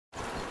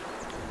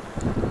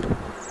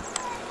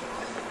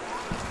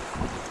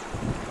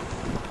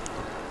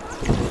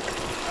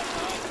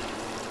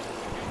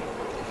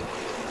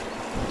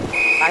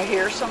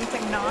hear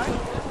something now?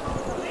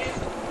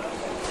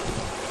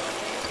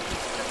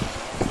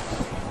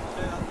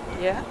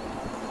 Yeah.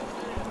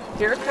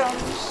 Here it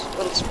comes.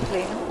 Well, it's a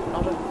plane,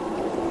 not a...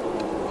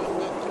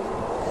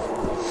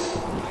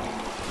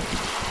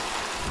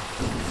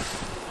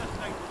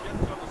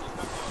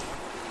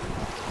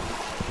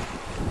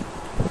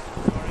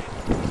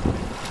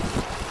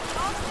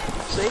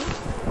 See?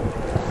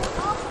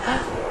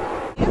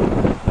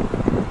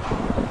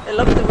 I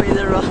love the way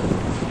they run.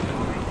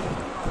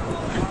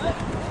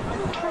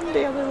 Turn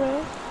the other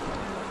way.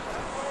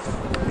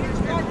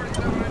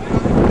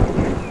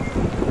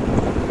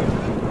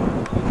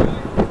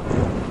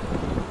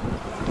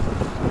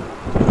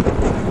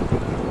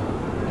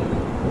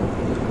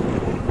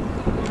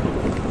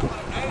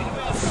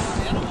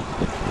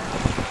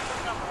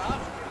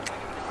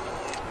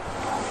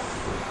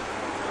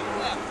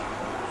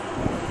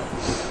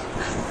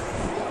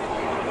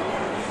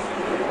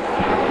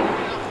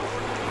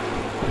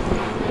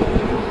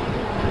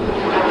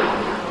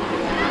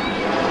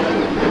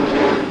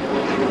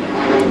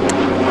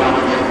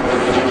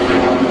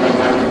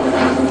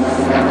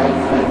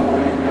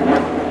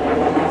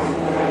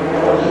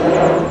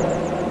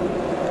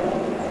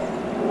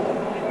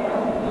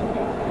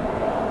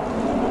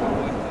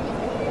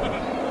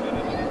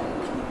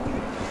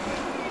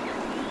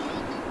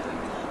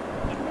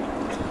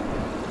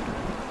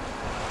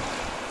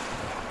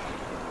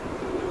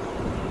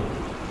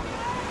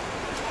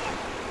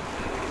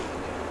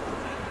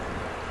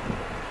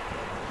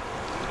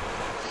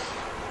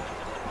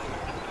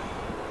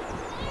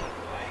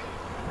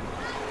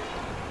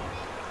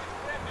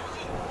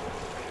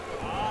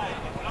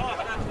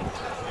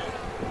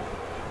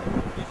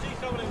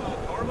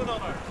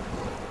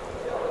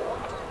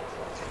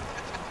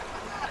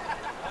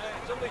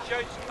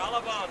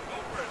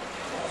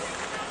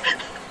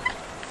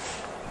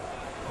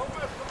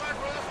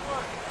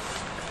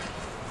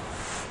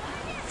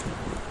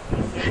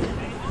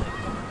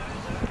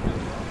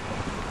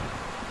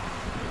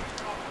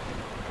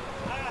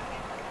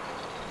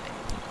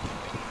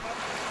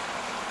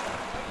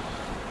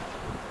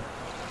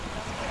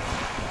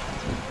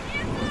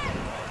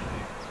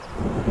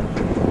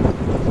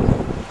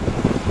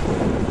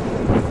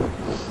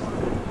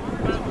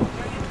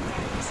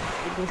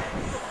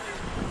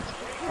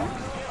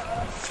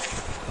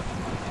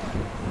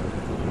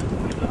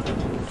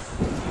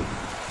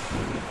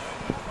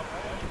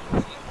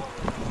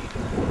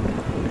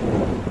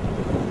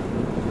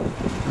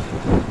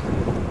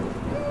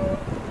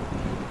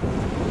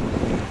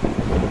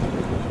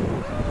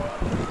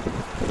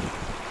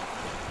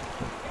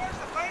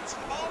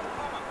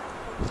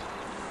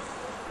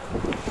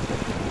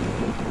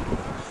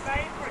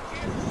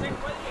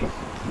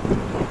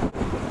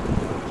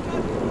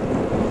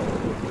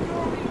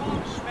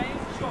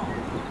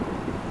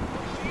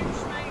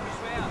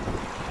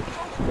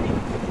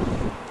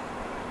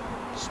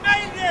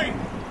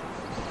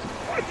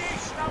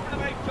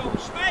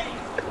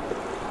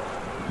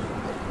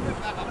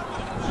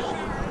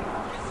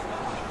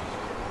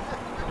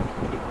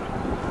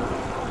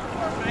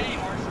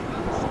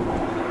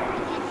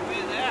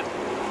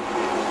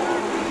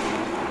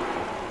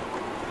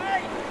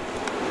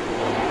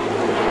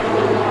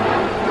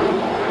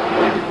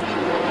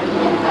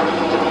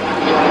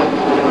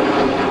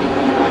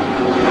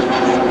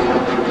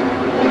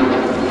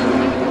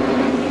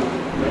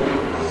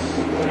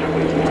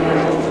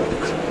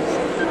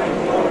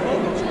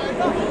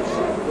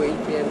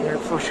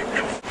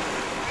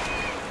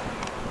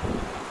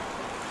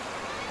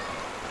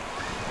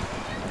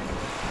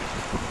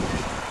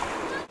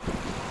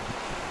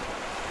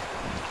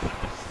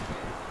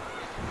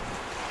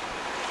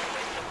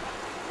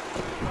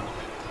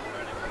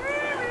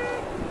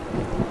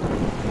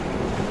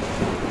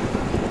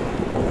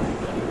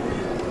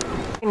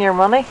 Your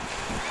money?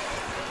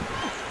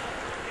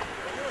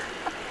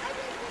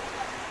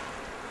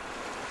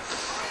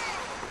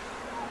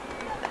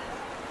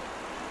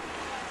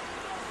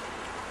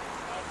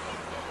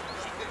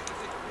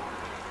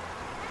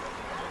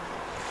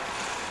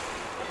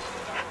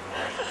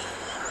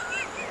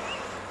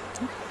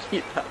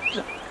 You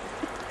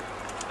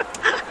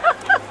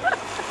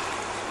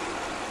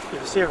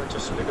can see her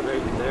just look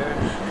about there.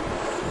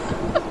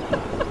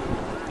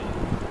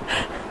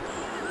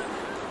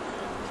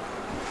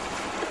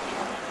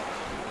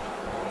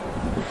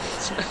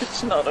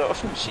 It's not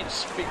often she's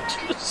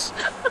speechless.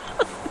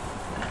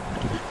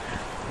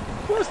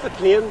 What's the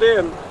plane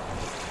doing?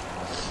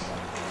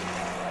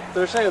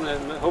 They're saying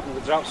they're hoping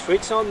to drop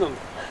sweets on them.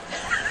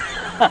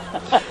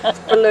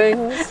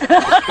 Balloons.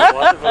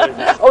 What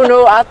balloons? Oh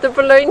no, at the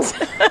balloons.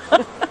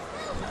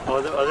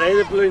 Are they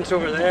the balloons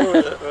over there,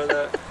 or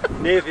the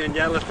navy and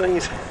yellow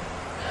things?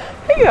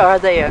 Who are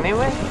they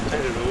anyway? I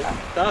don't know.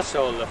 That's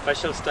all the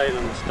official style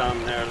on the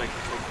stand there. Like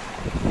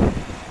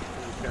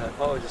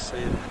what would you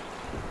say?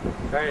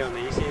 Very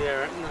uneasy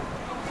there, isn't it?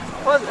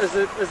 What is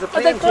it? Is the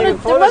plane taking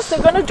photos? They're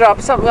going to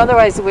drop something,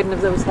 otherwise they wouldn't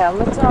have those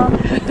helmets on.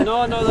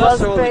 No,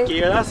 that's all the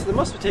gear. They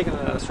must be taking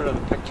a sort of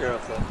a picture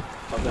of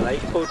the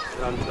lifeboat,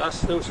 and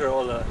those are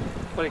all the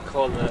what do you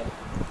call the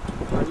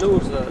And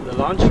those the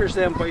launchers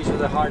then boys with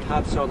the hard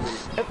hats on them.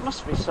 It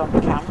must be some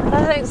camera.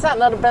 I think, is that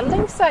not a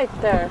building site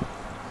there?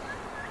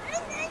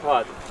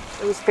 What?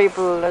 Those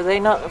people, are they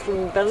not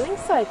from the building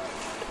site?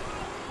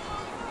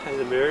 And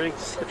the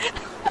moorings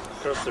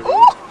across the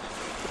road.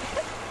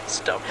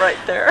 Stop right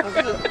there. Do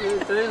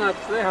they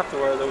have to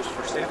wear those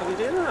for safety, do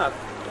they not?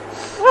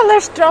 Well,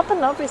 they're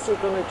dropping, obviously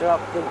going to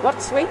drop the...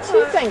 What sweets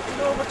you think?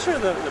 No, but sure,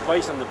 the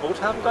boys on the boat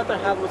haven't got their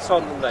helmets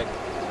on them, like.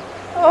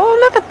 Oh,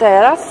 look at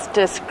that, that's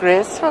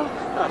disgraceful.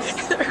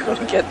 They're going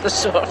to get the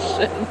soft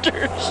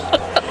cinders.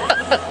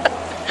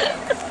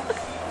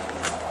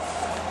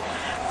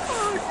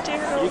 Oh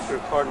dear. You're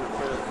recording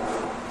for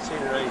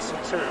Senior Eye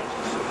 6 or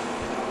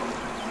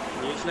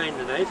Newsline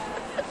tonight.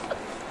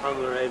 I'm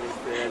arriving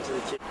to the edge of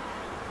the chip.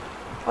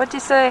 What'd you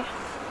say?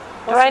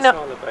 What's this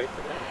all about today?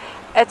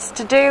 It's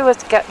to do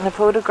with getting a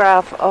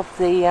photograph of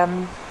the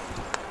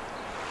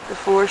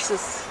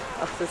forces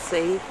of the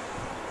sea.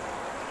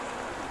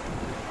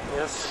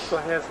 Yes, go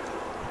ahead.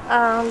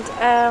 And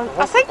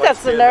I think What's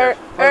that's doing an there?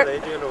 What are they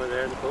doing over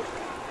there in the boat?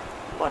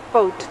 What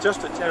boat? It's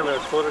just a general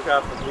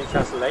photograph of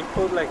Newcastle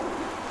lifeboat, like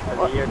in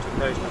the year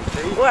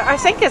 2003. Well, I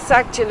think it's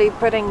actually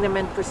putting them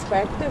in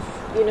perspective,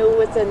 you know,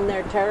 within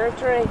their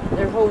territory,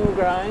 their home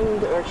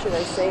ground, or should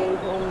I say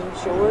home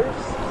shores.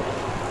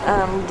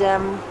 And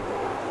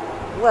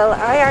well,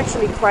 I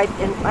actually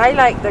I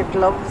like their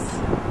gloves.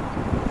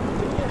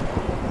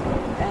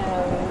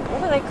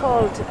 What are they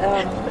called?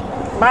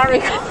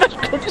 Marigold. I was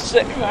going to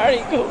say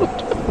marigold.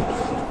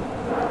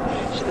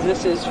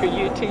 This is for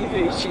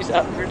UTV. She's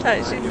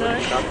advertising now.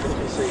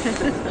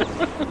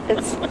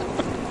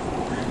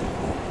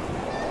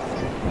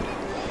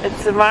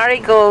 It's the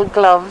marigold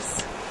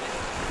gloves.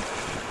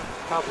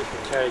 Probably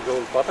can carry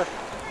gold butter.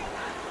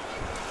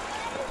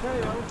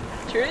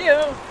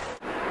 Cheerio.